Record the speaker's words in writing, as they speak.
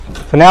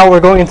So now we're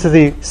going into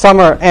the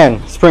summer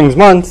and spring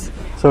months.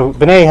 So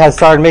B'nai has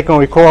started making what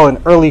we call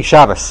an early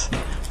Shabbos.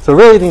 So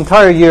really the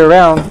entire year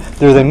round,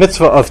 there's a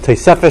mitzvah of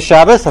Tosefes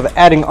Shabbos, of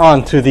adding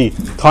on to the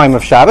time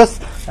of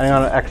Shabbos, adding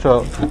on an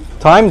extra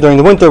time. During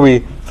the winter we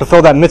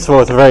fulfill that mitzvah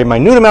with a very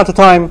minute amount of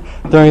time.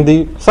 During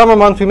the summer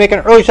months we make an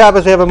early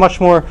Shabbos,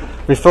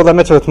 we fill that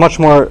mitzvah with much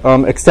more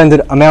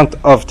extended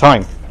amount of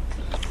time.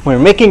 When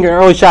we're making an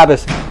early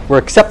Shabbos, we're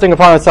accepting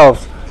upon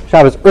ourselves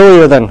Shabbos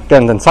earlier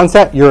than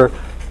sunset. You're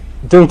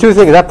doing two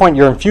things. At that point,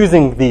 you're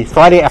infusing the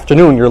Friday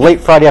afternoon, your late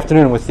Friday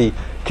afternoon, with the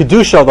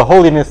Kedusha, the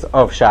holiness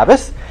of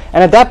Shabbos.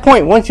 And at that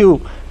point, once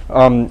you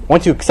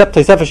accept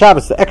Tosefes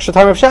Shabbos, the extra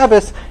time of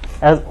Shabbos,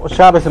 as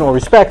Shabbos in all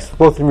respects,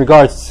 both in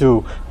regards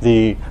to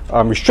the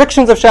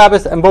restrictions of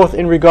Shabbos and both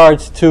in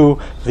regards to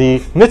the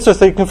mitzvahs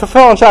that you can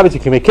fulfill on Shabbos. You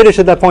can make Kiddush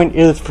at that point,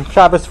 is for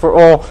Shabbos for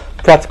all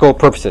practical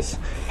purposes.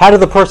 How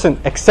does the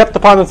person accept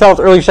upon themselves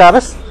early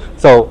Shabbos?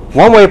 So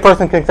one way a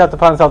person can accept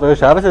upon themselves early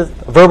Shabbos is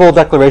a verbal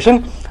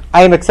declaration.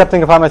 I am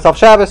accepting upon myself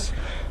Shabbos.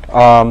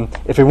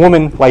 If a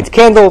woman lights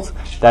candles,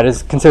 that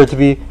is considered to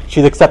be,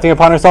 she's accepting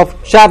upon herself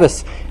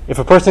Shabbos. If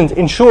a person's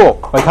in Shul,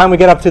 by the time we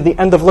get up to the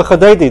end of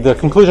L'chadaidi, the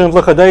conclusion of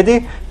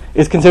L'chadaidi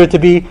is considered to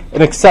be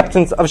an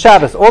acceptance of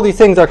Shabbos. All these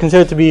things are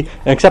considered to be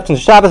an acceptance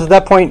of Shabbos. At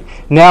that point,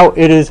 now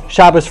it is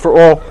Shabbos for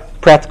all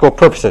practical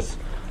purposes.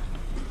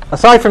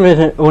 Aside from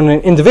it, when an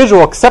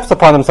individual accepts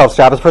upon themselves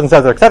Shabbos, a person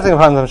says they're accepting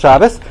upon themselves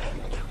Shabbos,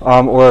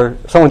 or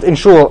someone's in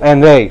Shul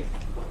and they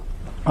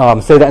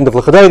say the end of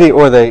L'chadaidi,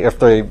 or if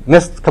they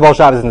missed Kabbalah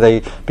Shabbos and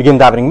they begin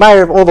davening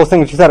Ma'ariv, all those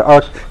things that you said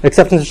are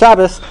acceptance of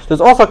Shabbos.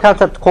 There's also a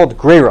concept called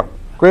Greira.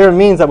 Greira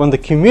means that when the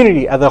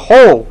community as a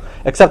whole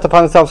accept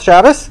upon themselves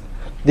Shabbos,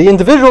 the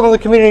individual in the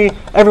community,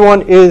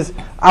 everyone is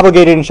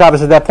obligated in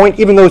Shabbos at that point,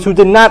 even those who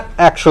did not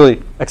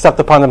actually accept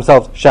upon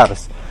themselves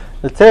Shabbos.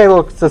 Today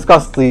we'll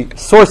discuss the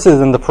sources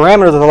and the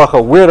parameters of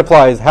halacha, where it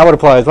applies, how it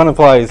applies, when it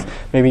applies,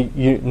 maybe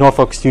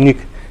Norfolk's unique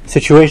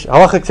situation,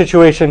 halachic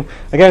situation,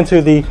 again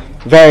to the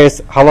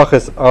various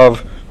halachas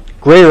of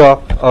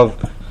greira,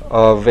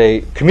 of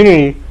a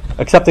community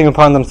accepting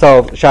upon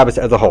themselves Shabbos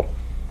as a whole.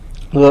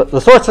 The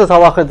source of this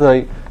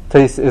halacha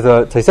is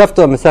a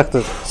Tosefta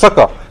Masechta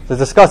Sukkah that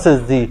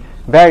discusses the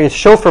various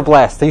shofar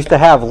blasts they used to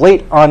have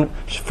late on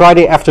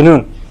Friday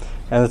afternoon.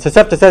 And the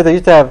Tosefta says they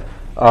used to have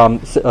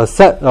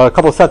a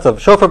couple of sets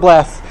of shofar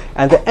blasts.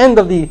 At the end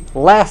of the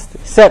last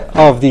set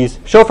of these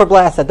shofar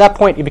blasts, at that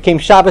point it became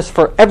Shabbos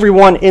for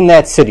everyone in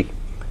that city,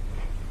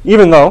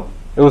 even though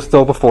it was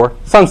still before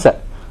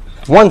sunset.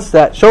 Once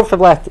that shofar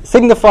blast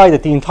signified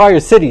that the entire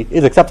city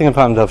is accepting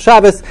upon themselves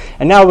Shabbos,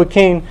 and now it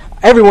became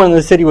everyone in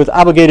the city was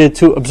obligated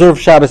to observe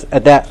Shabbos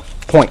at that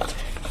point.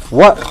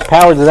 What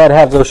power does that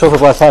have, those shofar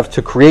blasts have,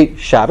 to create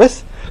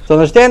Shabbos? So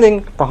the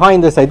understanding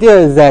behind this idea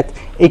is that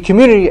a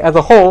community as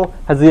a whole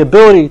has the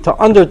ability to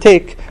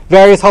undertake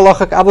various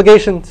halachic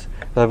obligations.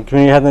 The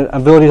community has the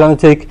ability to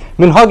undertake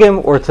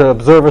minhagim, or to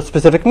observe a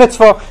specific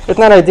mitzvah. It's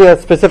not an idea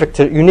specific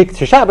to, unique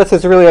to Shabbos.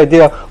 It's really an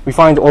idea we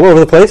find all over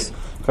the place.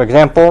 For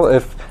example,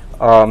 if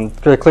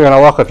very clear in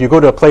halacha, if you go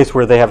to a place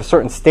where they have a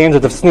certain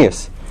standard of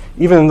sneas,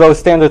 even those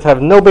standards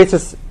have no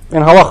basis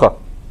in halacha,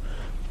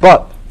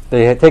 but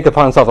they take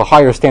upon themselves a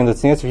higher standard of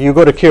sneas. If you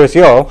go to Kiryas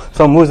Yoel,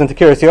 someone moves into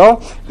Kiryas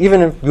Yoel,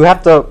 even if you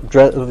have to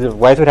dress, the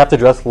wives would have to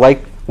dress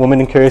like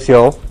women in Kiryas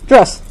Yoel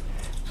dress.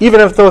 Even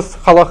if those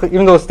halacha,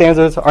 even those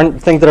standards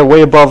aren't things that are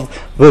way above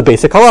the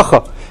basic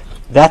halacha.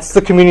 That's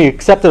the community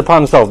accepted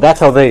upon themselves.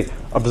 That's how they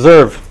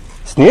observe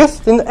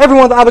sneas, then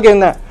everyone's obligated in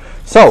that.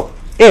 So,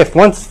 if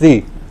once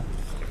the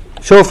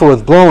shofar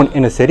was blown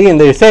in a city, and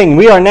they're saying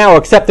we are now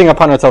accepting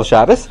upon ourselves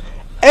Shabbos,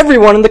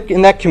 everyone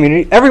in that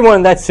community, everyone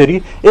in that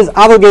city is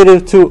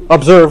obligated to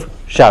observe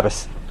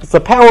Shabbos. It's the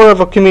power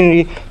of a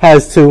community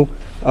has to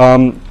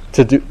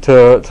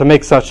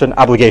make such an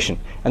obligation.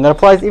 And that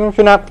applies even if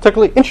you're not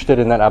particularly interested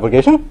in that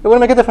obligation. It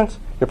wouldn't make a difference.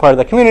 You're part of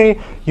that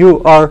community.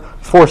 You are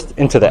forced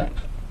into that.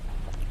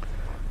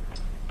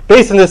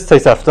 Based on this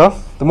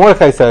Tosefta, the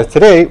Mordechai says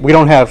today we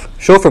don't have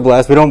shofar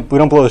blast. We don't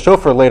blow the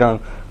shofar late on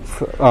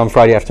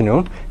Friday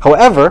afternoon.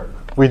 However,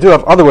 we do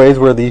have other ways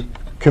where the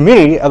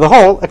community as a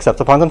whole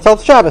accepts upon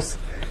themselves Shabbos.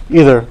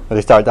 Either when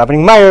they start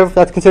davening Ma'ariv,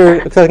 that's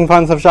considered accepting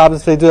upon themselves Shabbos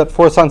if they do that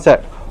before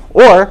sunset,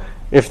 or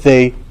if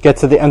they get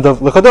to the end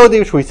of L'chadaidi,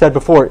 which we said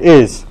before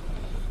is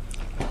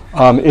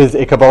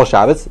a Kabbalah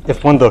Shabbos.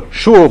 If when the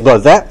Shul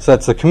does that, so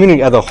that's the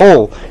community as a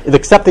whole is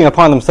accepting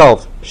upon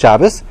themselves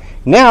Shabbos,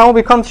 now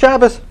becomes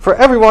Shabbos for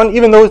everyone,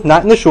 even those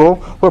not in the Shul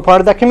who are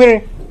part of that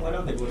community. Why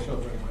don't they blow shofar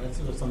anymore?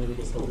 That's something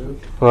people still do.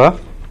 What?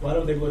 Why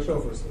don't they blow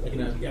shofars? Like in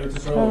Eretz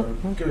Yisrael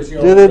or Kiryas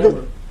Yoel or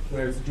whatever,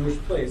 where it's a Jewish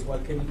place, why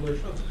can't you blow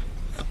shofar?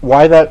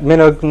 Why that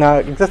minhag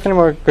not exist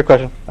anymore? Good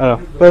question. I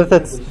don't know. But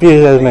that's be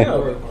it as may.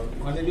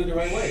 Why they do it the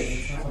right way?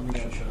 It's not something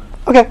that should.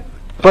 Okay.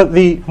 But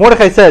the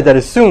Mordechai said that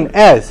as soon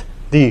as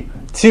the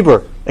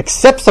tzibur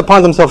accepts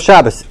upon themselves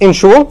Shabbos in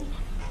Shul,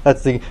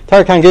 that's the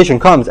entire congregation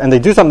comes and they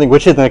do something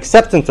which is an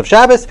acceptance of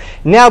Shabbos,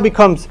 now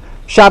becomes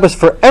Shabbos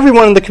for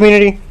everyone in the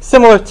community,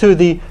 similar to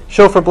the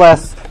shofar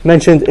blasts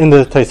mentioned in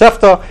the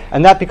Tosefta,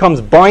 and that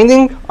becomes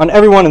binding on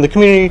everyone in the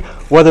community,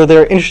 whether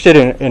they're interested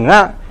in it or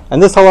not.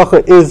 And this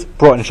halacha is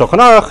brought in Shulchan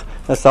Aruch.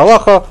 That's the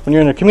halacha when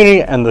you're in a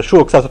community and the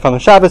shul accepts upon the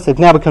Shabbos, it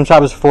now becomes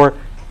Shabbos for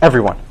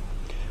everyone.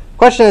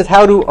 Question is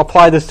how to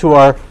apply this to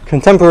our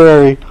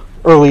contemporary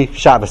early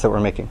Shabbos that we're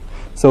making.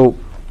 So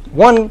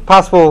one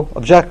possible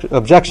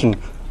objection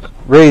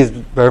raised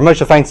by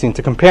Moshe Feinstein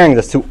to comparing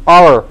this to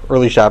our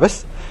early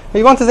Shabbos,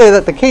 he wants to say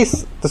that the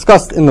case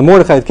discussed in the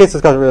Mordechai, the case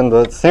discussed in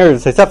the scenario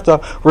of the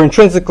Tosefta, were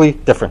intrinsically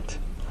different.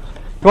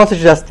 He wants to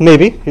suggest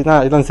maybe, he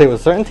doesn't say it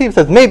with certainty, he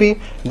says maybe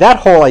that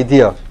whole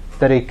idea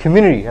that a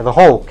community as a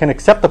whole can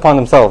accept upon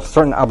themselves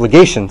certain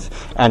obligations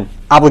and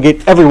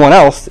obligate everyone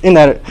else in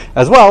that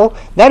as well,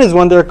 that is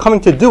when they're coming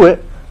to do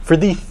it for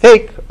the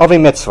sake of a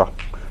mitzvah.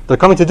 They're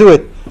coming to do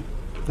it,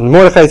 in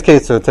Mordechai's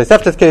case or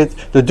Tosefta's case,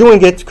 they're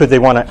doing it because they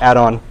want to add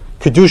on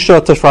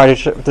Kedusha to Friday,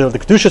 the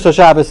Kedusha of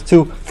Shabbos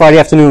to Friday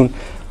afternoon,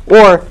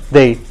 or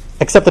they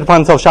accepted upon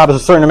themselves Shabbos a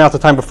certain amount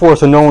of time before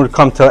so no one would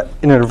come to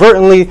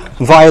inadvertently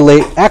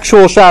violate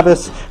actual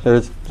Shabbos.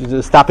 There's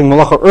stopping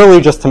Malacha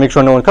early just to make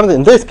sure no one comes.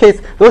 In this case,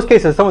 those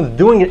cases, someone's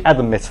doing it as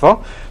a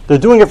mitzvah, they're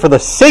doing it for the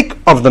sake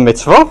of the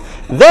mitzvah,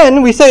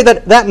 then we say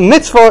that that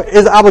mitzvah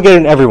is obligated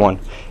on everyone.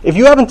 If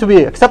you happen to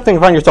be accepting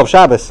upon yourself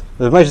Shabbos,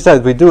 as Moshe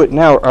says, we do it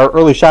now, our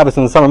early Shabbos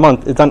in the summer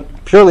month, it's done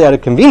purely out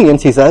of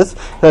convenience, he says,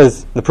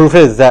 because the proof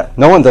is that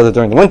no one does it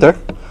during the winter.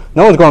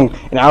 No one's going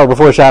an hour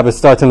before Shabbos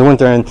starts in the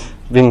winter and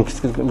being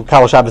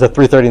Kala Shabbos at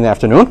 3:30 in the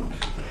afternoon.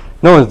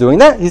 No one's doing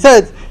that. He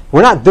said,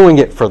 we're not doing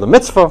it for the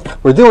mitzvah.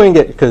 We're doing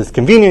it because it's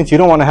convenience. You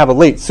don't want to have a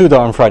late Suda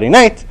on Friday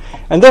night.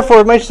 And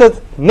therefore, Moshe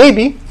says,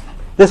 maybe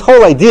this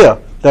whole idea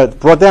that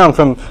brought down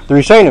from the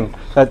Rishonim,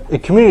 that a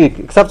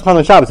community accepts upon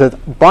the Shabbos,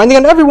 that binding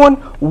on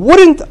everyone,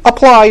 wouldn't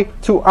apply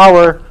to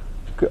our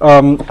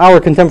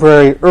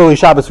contemporary early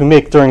Shabbos we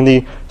make during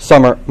the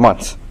summer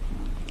months.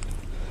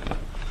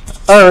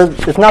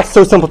 It's not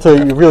so simple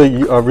to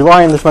really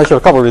rely on this Moshe for a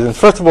couple of reasons.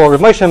 First of all,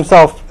 Rav Moshe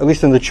himself, at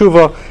least in the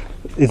Tshuva,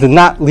 he did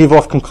not leave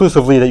off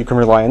conclusively that you can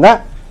rely on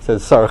that. He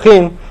says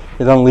Sarachin,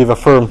 he doesn't leave a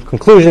firm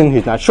conclusion,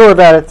 he's not sure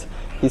about it.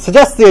 He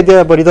suggests the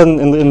idea, but he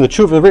doesn't, in the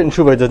Tshuva, the written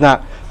Tshuva, does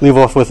not leave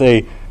off with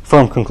a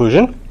firm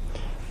conclusion.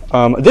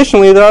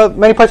 Additionally, there are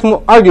many people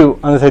who argue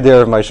on this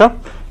idea of Moshe, and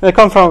they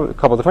come from a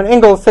couple of different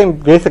angles. Same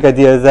basic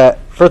idea is that,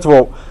 first of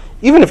all,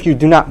 even if you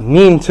do not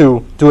mean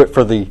to do it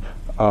for the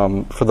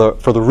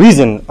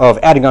reason of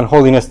adding on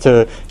holiness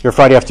to your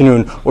Friday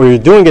afternoon, or you're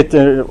doing it,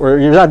 or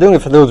you're not doing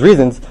it for those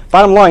reasons.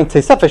 Bottom line,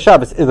 Tosefta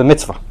Shabbos is a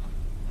mitzvah,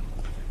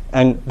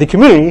 and the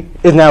community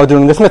is now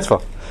doing this mitzvah.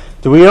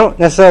 We don't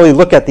necessarily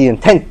look at the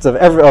intent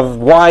of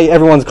why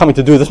everyone's coming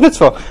to do this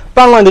mitzvah.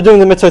 Bottom line, they're doing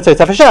the mitzvah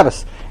Tosefta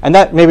Shabbos, and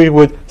that maybe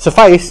would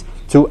suffice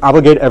to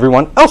obligate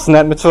everyone else in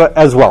that mitzvah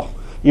as well.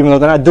 Even though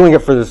they're not doing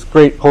it for this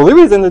great holy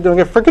reason, they're doing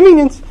it for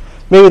convenience.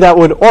 Maybe that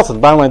would also, the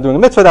bottom line, doing a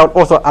mitzvah, that would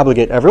also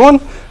obligate everyone.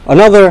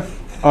 Another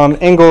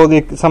angle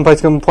some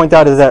places can point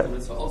out is that... The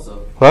mitzvah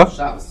also. Huh?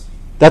 Shabbos.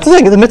 That's the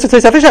thing, the mitzvah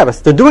Tosefta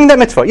Shabbos. They're doing that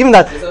mitzvah, even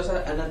that...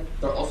 And then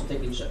they're also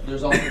taking...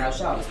 There's also now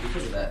Shabbos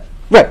because of that.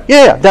 Right,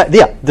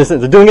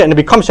 they're doing it and it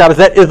becomes Shabbos,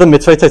 that is the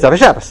mitzvah Tosefta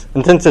Shabbos.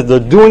 And since they're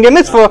doing a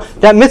mitzvah,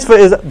 that mitzvah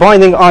is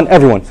binding on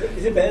everyone. So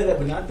is it better that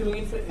we're not doing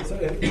it for... So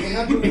if we're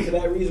not doing it for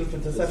that reason, for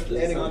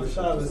Tosefta adding on to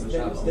Shabbos,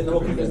 then the whole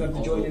people doesn't have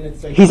to join in and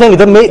say... He's saying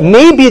that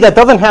maybe that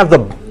doesn't have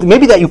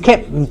maybe that you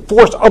can't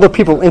force other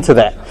people into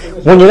that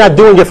when you're not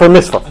doing it for a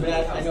mitzvah. I mean,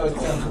 I know it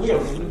sounds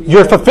weird.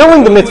 You're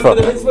fulfilling the mitzvah.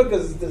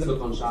 Because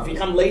if you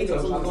come late or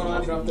something's going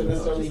on, you don't have to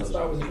necessarily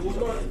start with a full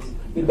start.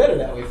 It'd be better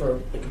that way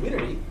for the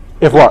community.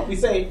 If what? We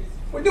say,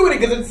 we're doing it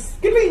because it's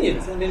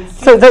convenient. And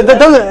it's so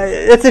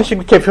it's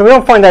interesting. Okay, so we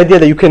don't find the idea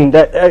that you can.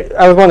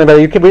 I was wondering about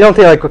it. We don't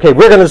say like, okay,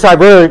 we're going to decide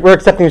we're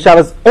accepting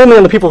Shabbos only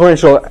on the people who are in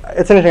Shul.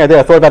 It's an interesting idea.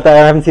 I thought about that.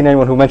 I haven't seen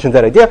anyone who mentions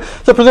that idea.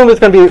 So presumably it's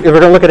going to be, if we're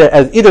going to look at it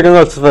as either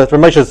going to look for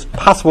Moshe's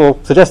possible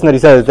suggestion that he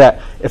says that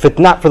if it's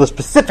not for the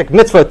specific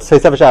mitzvah to say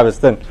Tosefta Shabbos,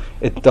 then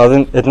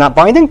it's not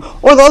binding.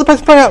 Or the other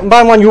person point out,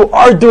 bottom line, you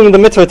are doing the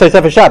mitzvah to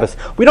Tosefta Shabbos.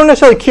 We don't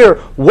necessarily care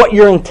what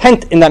your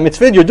intent in that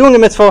mitzvah is. You're doing a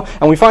mitzvah,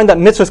 and we find that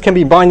mitzvahs can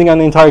be binding on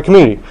the entire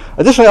community.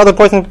 Additionally, other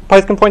places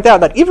can point out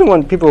that even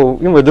when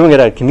we're doing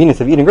it at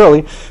convenience of eating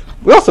early,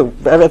 we also,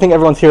 I think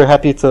everyone's here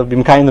happy to be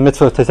mekayim the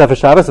mitzvah of Tosefta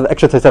Shabbos, the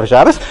extra Tosefta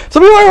Shabbos. So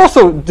we are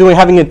also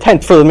having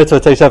intent for the mitzvah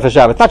of Tosefta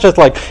Shabbos. Not just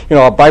like,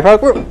 a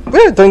byproduct.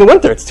 We're during the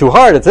winter, it's too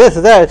hard, it's this,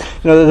 it's that.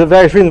 There's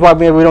various reasons why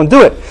maybe we don't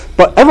do it.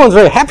 But everyone's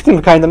very happy to be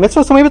mekayim the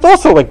mitzvah, so maybe it's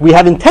also like we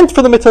have intent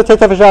for the mitzvah of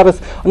Tosefta Shabbos.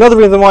 Another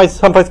reason why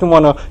some places can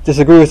want to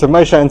disagree with Rav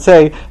Moshe and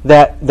say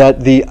that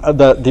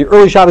the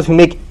early Shabbos we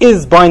make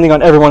is binding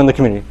on everyone in the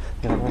community.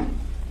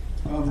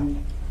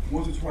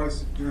 Once or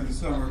twice during the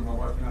summer, my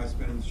wife and I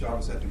spend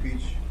Shabbos at the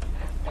beach.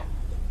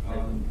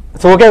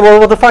 So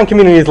we'll define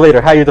communities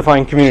later. How you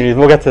define communities,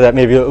 we'll get to that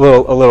maybe a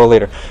little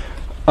later.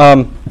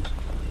 Bottom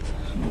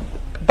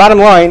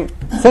line,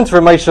 since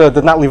Rav Moshe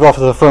did not leave off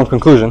as a firm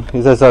conclusion,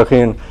 he says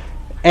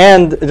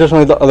and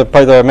additionally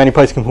there are many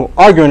places who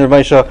argue in Rav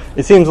Moshe,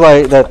 it seems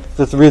like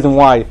that's the reason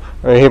why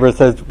Haber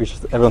says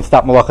everyone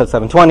stop Malacha at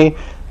 7:20.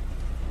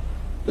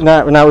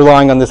 not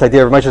relying on this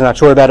idea. Rav Moshe is not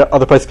sure about it.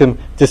 Other places can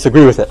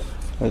disagree with it.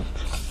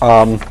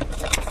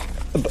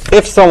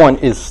 If someone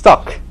is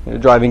stuck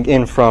driving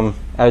in from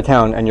out of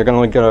town and you're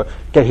only going to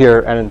get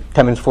here and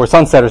 10 minutes before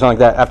sunset or something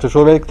like that after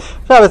Shul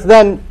Shabbos,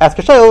 then ask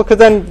a shayla, because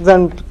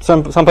then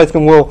some places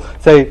will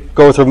say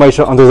go with Rav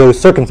Moshe under those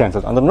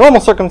circumstances. Under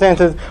normal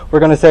circumstances, we're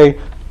going to say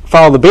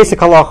follow the basic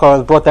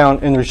halacha brought down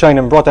in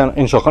Rishonim, brought down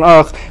in Shulchan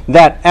Aruch,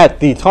 that at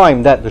the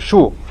time that the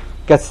shul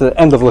gets to the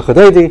end of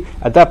L'chadodi,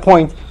 at that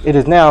point it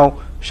is now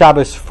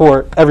Shabbos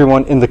for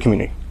everyone in the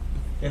community.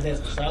 You have to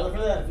ask a shayla for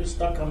that? If you're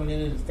stuck coming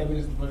in and it's 10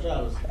 minutes before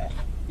Shabbos,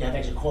 you have to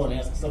actually call and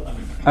ask something.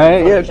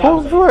 I'm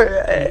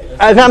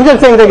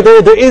just saying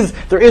that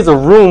there is a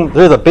room,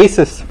 there is a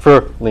basis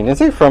for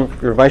leniency from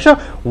Rav Moshe,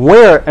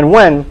 where and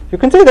when you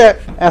can say that,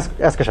 ask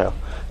a shayla.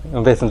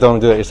 And basically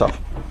don't do that yourself.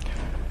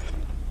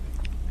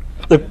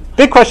 The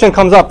big question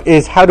comes up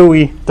is, how do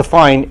we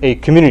define a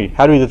community?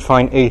 How do we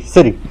define a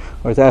city?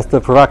 Or to ask the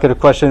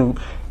provocative question,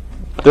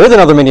 there is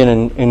another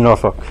minyan in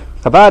Norfolk.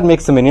 Chabad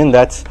makes a minyan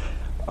that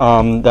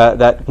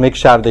makes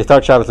Shabbos, they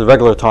start Shabbos at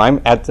regular time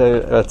at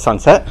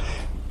sunset.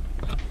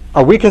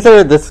 Are we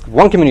considered this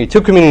one community,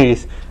 two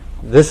communities?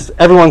 This is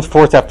everyone's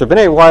fourth after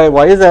B'nai.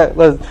 Why is that?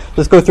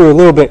 Let's go through a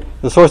little bit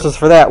the sources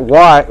for that.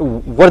 What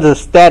is the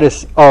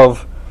status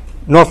of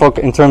Norfolk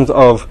in terms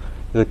of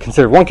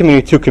considered one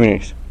community, two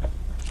communities?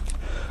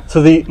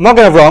 So the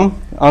Magen Avram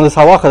on this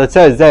halacha that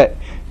says that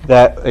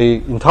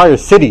a entire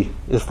city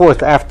is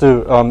forced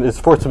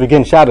to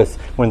begin Shabbos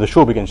when the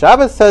shul begins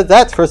Shabbos, says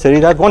that's for a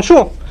city that's one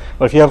shul.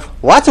 But if you have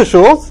lots of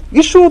shuls,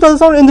 each shul does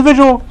its own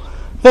individual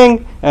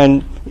thing,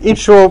 and each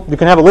shul you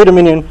can have a later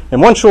minyan in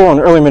one shul and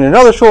an early minyan in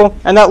another shul,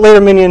 and that later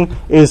minyan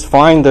is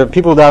fine. The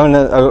people down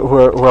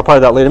who are part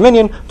of that later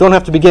minyan don't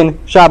have to begin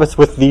Shabbos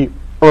with the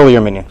earlier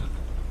minyan.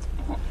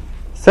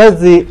 Says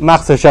the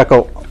Machzor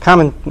Shekel,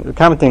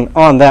 commenting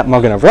on that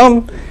Magen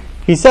Avram,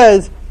 he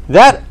says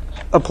that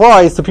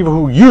applies to people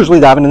who usually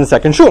daven in the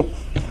second shul.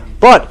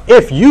 But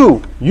if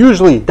you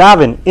usually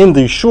daven in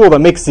the shul that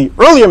makes the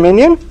earlier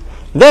minyan,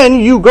 then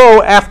you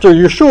go after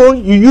your shul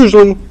you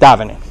usually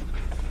daven in.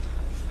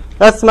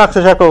 That's the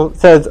Machzor Shekel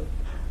says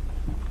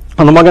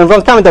on the Magen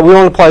Avram's comment that we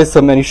don't apply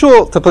to many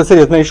shul, to the city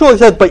with many shul. He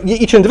says, but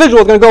each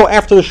individual is going to go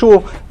after the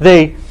shul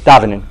they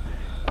daven in.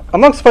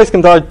 Amongst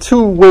Poskim, there are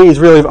two ways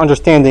really of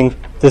understanding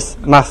this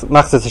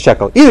Machzor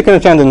Shekel. Either you can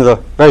understand it in a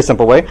very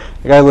simple way.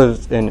 The guy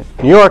lives in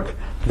New York.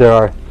 There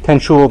are 10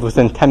 shuls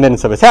within 10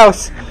 minutes of his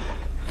house.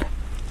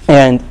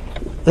 And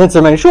since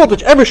there are many shuls,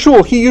 whichever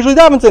shul he usually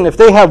davens in, if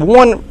they have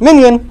one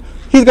minyan,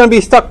 he's going to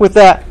be stuck with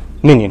that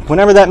minyan.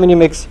 Whenever that minyan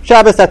makes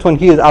Shabbos, that's when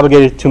he is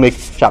obligated to make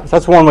Shabbos.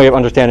 That's one way of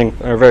understanding,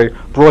 in a very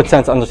broad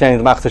sense,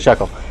 understanding the Machzor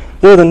Shekel.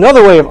 There's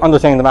another way of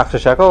understanding the Machzor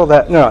Shekel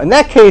that, in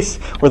that case,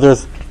 where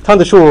there's tons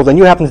of shuls and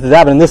you happen to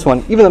daven in this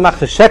one, even the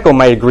Machzor Shekel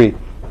might agree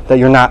that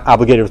you're not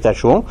obligated with that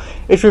shul.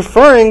 It's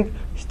referring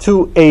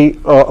to a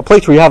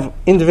place where you have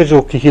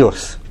individual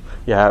kehilos.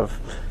 You have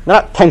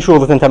not 10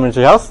 shuls within 10 minutes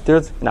of your house.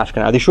 There's an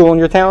Ashkenazi shul in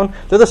your town.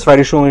 There's a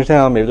Sephardi shul in your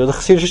town. Maybe there's a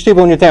Hasidic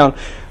shtibel in your town.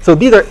 So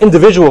these are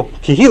individual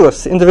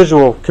kehilos,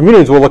 individual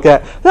communities we'll look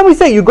at. Then we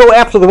say you go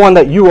after the one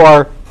that you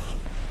are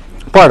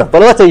part of.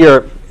 But let's say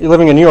you're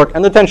living in New York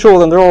and there are 10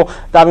 shuls and they're all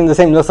davening the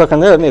same nusach,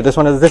 and maybe this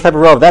one has this type of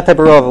rav, that type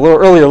of rav, a little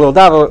earlier, a little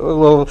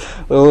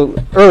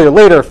earlier,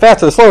 later,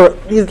 faster, slower.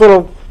 These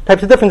little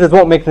types of differences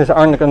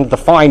aren't going to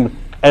define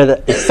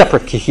a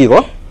separate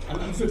kehila.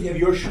 So if you have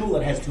your shul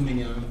that has 2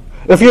 minyan.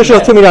 If your shul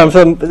has 2 minyan,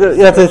 so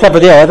that's a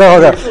separate. Yeah,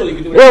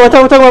 we're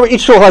talking about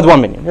each shul has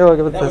 1 minyan. That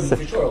would be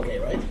for sure okay,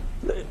 right?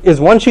 Is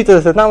one sheet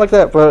that says not like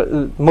that, but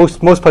most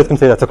places can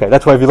say that's okay.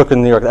 That's why if you look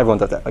in New York, everyone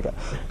does that. Okay,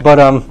 but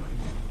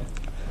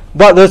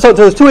there's 2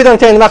 ways of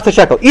understanding the Machzor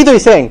Shekel. Either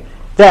he's saying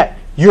that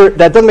that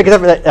doesn't make a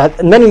difference. That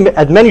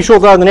as many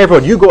shuls are in the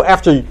neighborhood, you go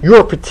after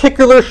your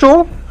particular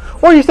shul.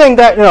 Or you're saying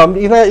that,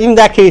 even in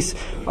that case,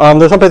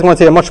 there's some places want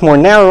to say a much more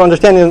narrow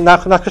understanding of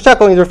Machzor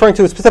Shekel, and he's referring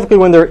to specifically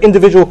when they're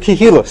individual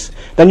kehilos.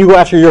 Then you go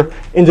after your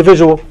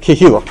individual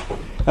kehila.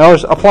 And I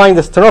was applying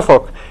this to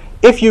Norfolk.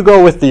 If you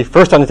go with the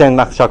first understanding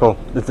of Machzor Shekel,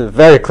 it's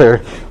very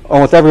clear.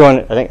 Almost everyone,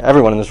 I think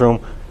everyone in this room,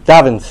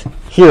 davens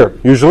here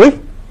usually.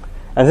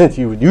 And since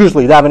you would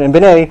usually daven in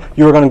B'nai,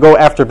 you are going to go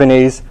after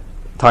B'nai's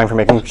time for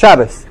making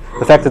Shabbos.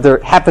 The fact that there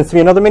happens to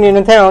be another minyan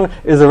in town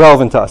is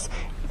irrelevant to us.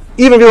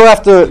 Even if you go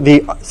after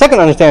the second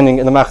understanding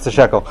in the Machzor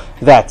Shekel,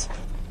 that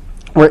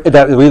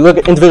we look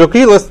at individual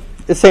kehilas,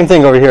 it's the same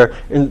thing over here.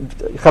 In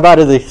Chabad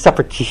is a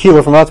separate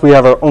kehila from us. We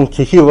have our own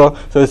kehila,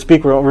 so to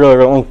speak. We're really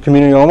our own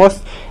community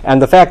almost.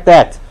 And the fact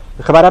that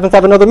Chabad happens to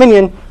have another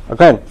minyan,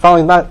 again,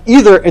 following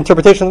either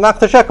interpretation of the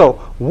Machzor Shekel,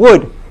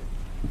 would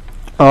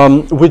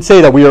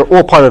say that we are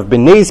all part of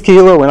B'nai's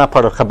kehila, we're not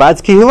part of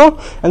Chabad's kehila,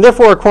 and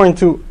therefore, according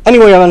to any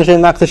way of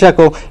understanding Machzor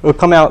Shekel, it would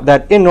come out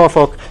that in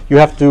Norfolk you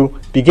have to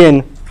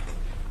begin.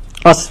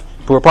 Us,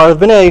 who are part of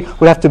B'nai,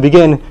 would have to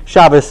begin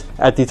Shabbos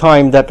at the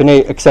time that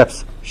B'nai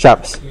accepts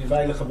Shabbos. You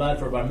invite the Chabad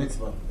for Bar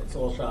Mitzvah. It's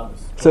all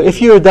Shabbos. So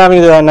if you're davening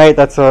there that night,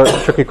 that's a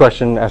tricky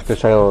question. Ask the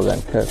shayla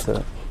then. That's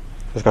a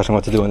discussion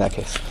what to do in that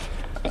case.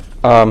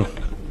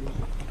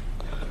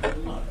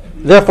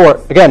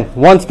 Therefore, again,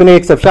 once B'nai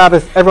accept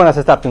Shabbos, everyone has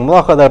to stop doing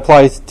malacha. That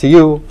applies to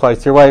you, applies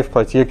to your wife,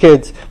 applies to your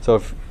kids. So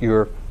if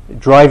you're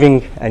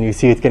driving and you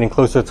see it's getting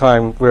closer to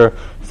time where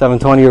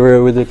 7:20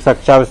 or with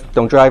accept Shabbos,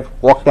 don't drive,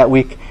 walk that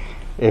week.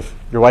 If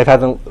your wife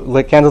hasn't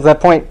lit candles at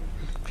that point,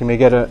 you may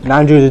get a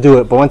non-Jew to do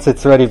it, but once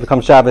it's ready to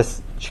become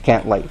Shabbos, she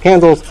can't light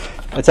candles,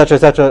 etc.,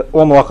 etc.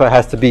 All malacha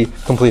has to be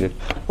completed.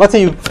 Let's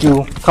say you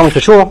come into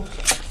Shul,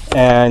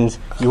 and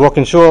you walk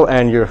in Shul,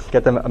 and you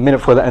get them a minute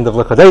before the end of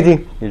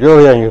L'Chadedi. You do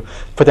it, and you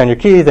put down your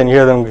keys, and you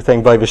hear them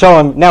saying, B'ay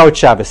V'shalom, now it's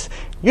Shabbos.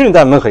 You didn't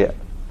daven mincha yet.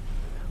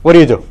 What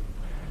do?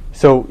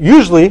 So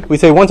usually, we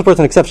say once a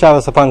person accepts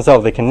Shabbos upon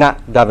themselves, they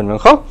cannot daven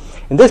mincha.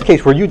 In this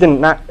case, where you did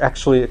not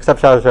actually accept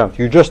Shabbos,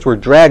 you just were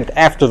dragged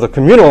after the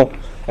communal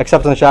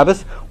acceptance of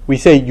Shabbos, we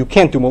say you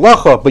can't do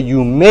malacha, but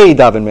you may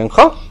daven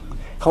mincha.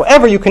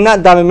 However, you cannot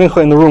daven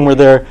mincha in the room where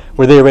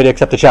they already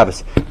accepted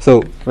Shabbos.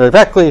 So very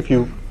practically, if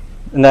you,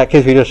 in that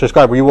case we just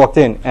described, where you walked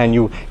in and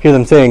you hear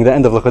them saying the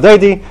end of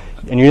L'Chadedi,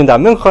 and you didn't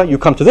daven mincha, you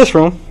come to this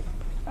room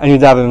and you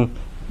daven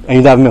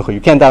mincha.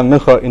 You can't daven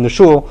mincha in the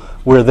shul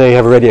where they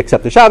have already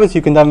accepted Shabbos.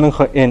 You can daven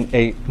mincha in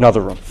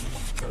another room.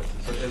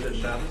 So is it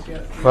Shabbos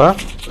yet? What?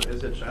 So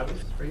is it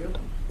Shabbos for you?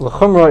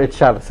 L'chumra, it's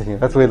Shabbos here.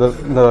 That's the way the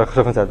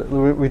Chashuvim said it.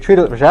 We treat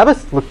it for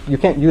Shabbos. Look, you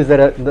can't use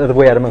that the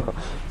way out of mincha.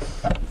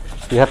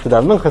 You have to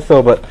daven mincha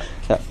still, but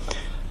yeah.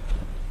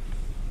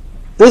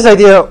 This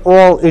idea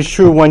all is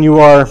true when you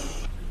are,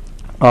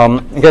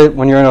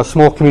 when you're in a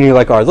small community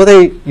like ours. Let's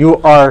say you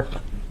are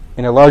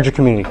in a larger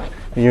community.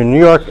 You're in New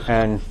York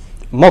and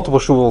multiple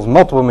shuls,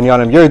 multiple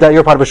minyanim.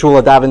 You're part of a shul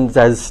that davens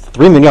as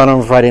 3 minyanim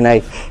on Friday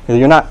night.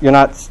 You're not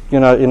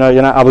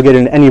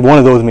obligated in any one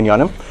of those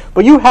minyanim.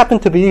 But you happen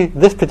to be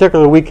this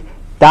particular week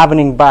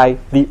davening by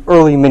the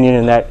early minyan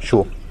in that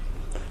shul,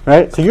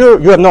 right? So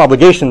you have no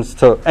obligations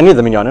to any of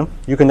the minyanim.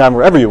 You can daven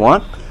wherever you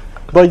want.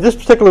 But this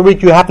particular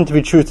week, you happen to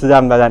be choose to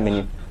daven by that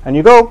minyan, and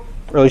you go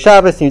early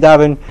Shabbos and you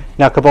daven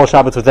now Kabbalah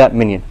Shabbos with that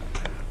minyan.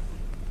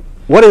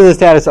 What is the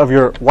status of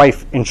your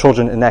wife and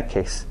children in that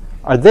case?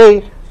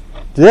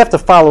 Do they have to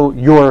follow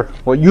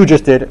what you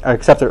just did and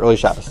accept their early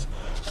Shabbos?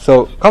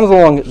 So comes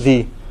along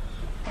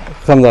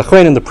some of the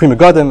Achreinim, the Pri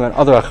Megadim, and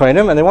other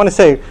Achreinim, and they want to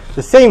say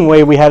the same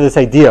way we have this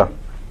idea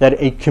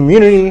that a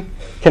community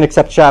can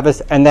accept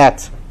Shabbos, and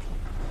that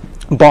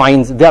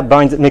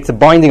it makes it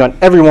binding on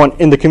everyone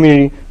in the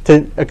community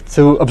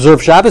to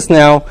observe Shabbos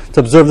now,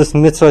 to observe this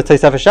mitzvah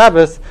Teisef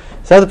Shabbos.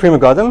 Says the Pri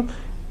Megadim.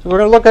 So we're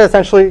going to look at it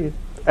essentially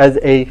as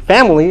a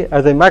family,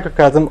 as a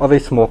microcosm of a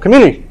small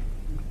community.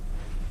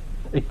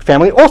 A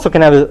family also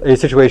can have a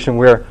situation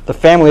where the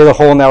family as a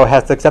whole now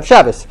has to accept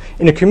Shabbos.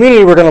 In a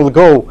community, we're going to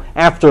go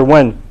after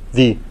when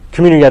the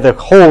community as a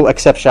whole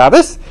accepts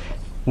Shabbos.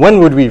 When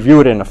would we view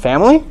it in a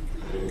family?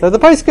 So the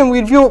Paiskim,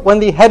 we'd view it when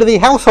the head of the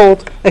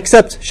household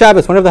accepts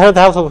Shabbos. Whenever the head of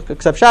the household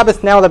accepts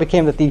Shabbos, now that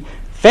became that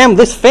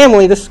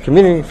this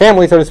community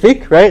family, so to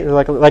speak, right,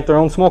 like their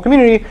own small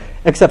community,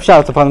 accepts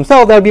Shabbos upon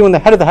themselves. That would be when the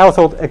head of the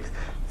household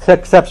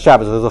accepts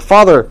Shabbos. As the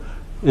father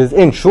is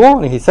in shul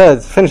and he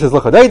says, finishes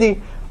L'Chadedi,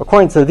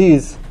 according to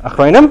these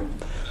Achrayim,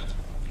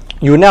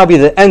 you would now be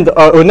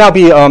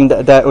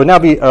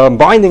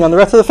binding on the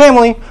rest of the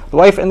family, the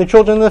wife and the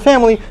children in the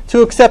family,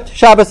 to accept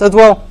Shabbos as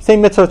well.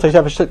 Same mitzvah to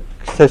Shabbos,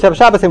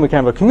 and we can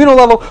have a communal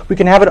level, we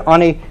can have it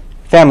on a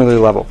family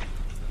level.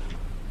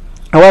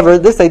 However,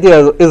 this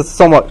idea is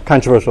somewhat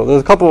controversial.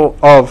 There's a couple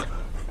of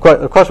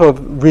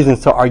reasons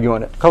to argue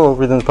on it. A couple of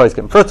reasons to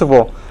give. First of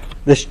all,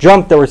 this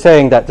jump that we're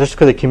saying that just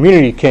because a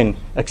community can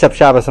accept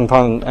Shabbos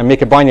and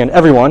make it binding on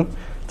everyone,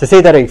 to say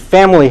that a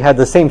family had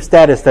the same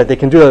status that they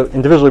can do it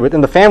individually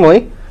within the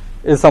family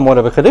is somewhat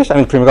of a chiddush. I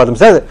mean, Pri Megadim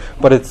says it,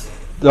 but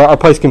there are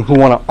poskim who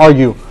want to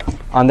argue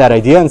on that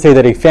idea and say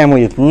that a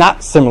family is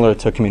not similar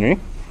to a community.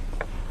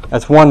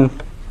 That's one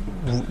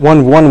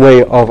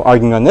way of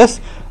arguing on this.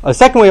 A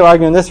second way of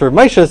arguing on this, where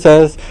Moshe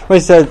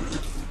said,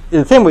 in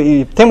the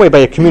same way by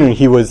a community,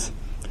 he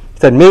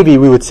said maybe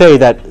we would say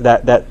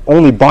that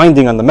only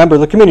binding on the member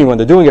of the community when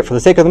they're doing it for the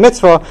sake of the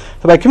mitzvah.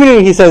 So by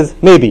community, he says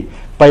maybe.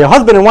 By a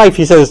husband and wife,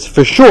 he says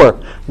for sure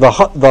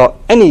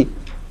any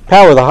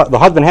power the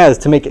husband has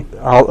to make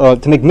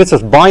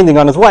mitzvahs binding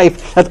on his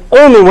wife, that's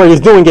only where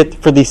he's doing it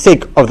for the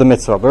sake of the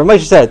mitzvah. But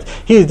Ramesh said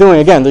he's doing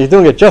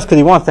it just because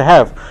he wants to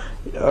have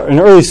an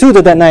early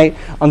suda that night.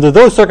 Under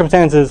those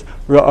circumstances,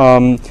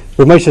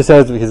 Ramesh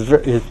says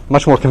he's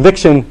much more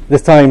conviction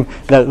this time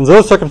that in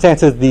those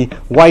circumstances the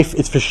wife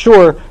is for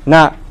sure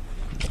not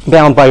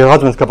bound by her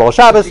husband's Kabbalah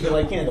Shabbos. You can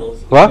light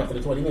candles what? for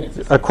the 20 minutes.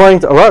 If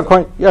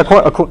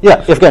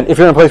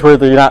you're in a place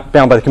where you're not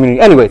bound by the community.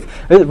 Anyways,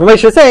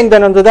 Ramesh is saying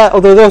that under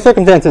those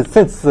circumstances,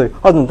 since the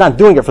husband's not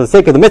doing it for the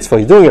sake of the mitzvah,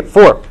 he's doing it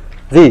for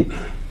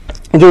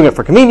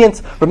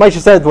convenience. Ramesh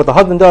says what the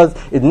husband does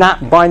is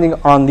not binding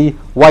on the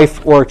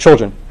wife or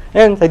children.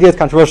 And the idea is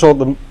controversial.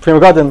 The Pri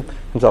Megadim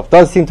himself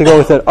does seem to go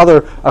with it.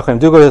 Other Achim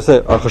do go with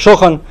it.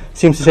 Chashulchan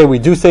seems to say we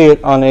do say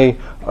it on a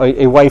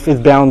wife is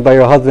bound by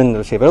her husband.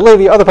 Or Shevet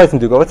Levi. Other places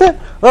do go with it.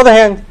 On the other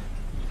hand,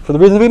 For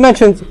the reasons we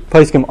mentioned,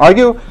 poskim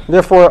argue.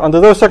 Therefore, under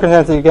those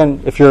circumstances,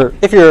 again, if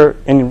you're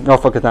in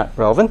Norfolk, it's not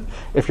relevant.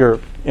 If you're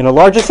in a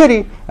larger city,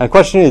 and the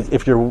question is,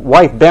 if your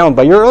wife bound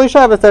by your early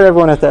Shabbos, then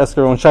everyone has to ask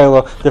their own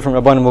shayla. Different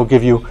rabbanim will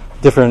give you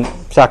different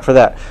sack for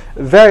that.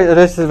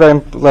 This is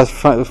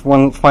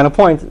one final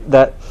point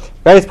that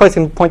various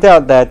poskim point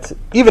out that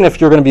even if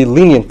you're going to be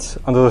lenient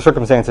under the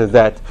circumstances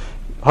that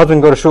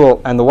husband go to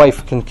shul and the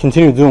wife can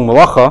continue doing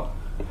malacha,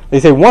 they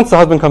say once the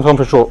husband comes home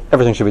from shul,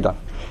 everything should be done.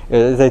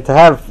 To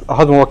have a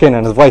husband walk in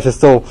and his wife is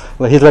still,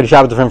 he's already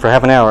Shabbat for him for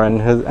half an hour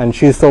and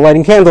she's still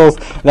lighting candles,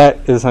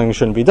 that is something that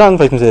shouldn't be done.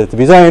 Poskim say it to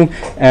be zayin,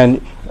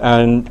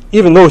 and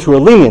even those who are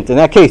lenient in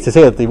that case to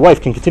say that the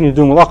wife can continue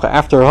doing malacha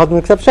after her husband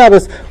accepts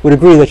Shabbos would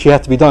agree that she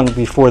has to be done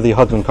before the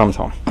husband comes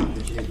home.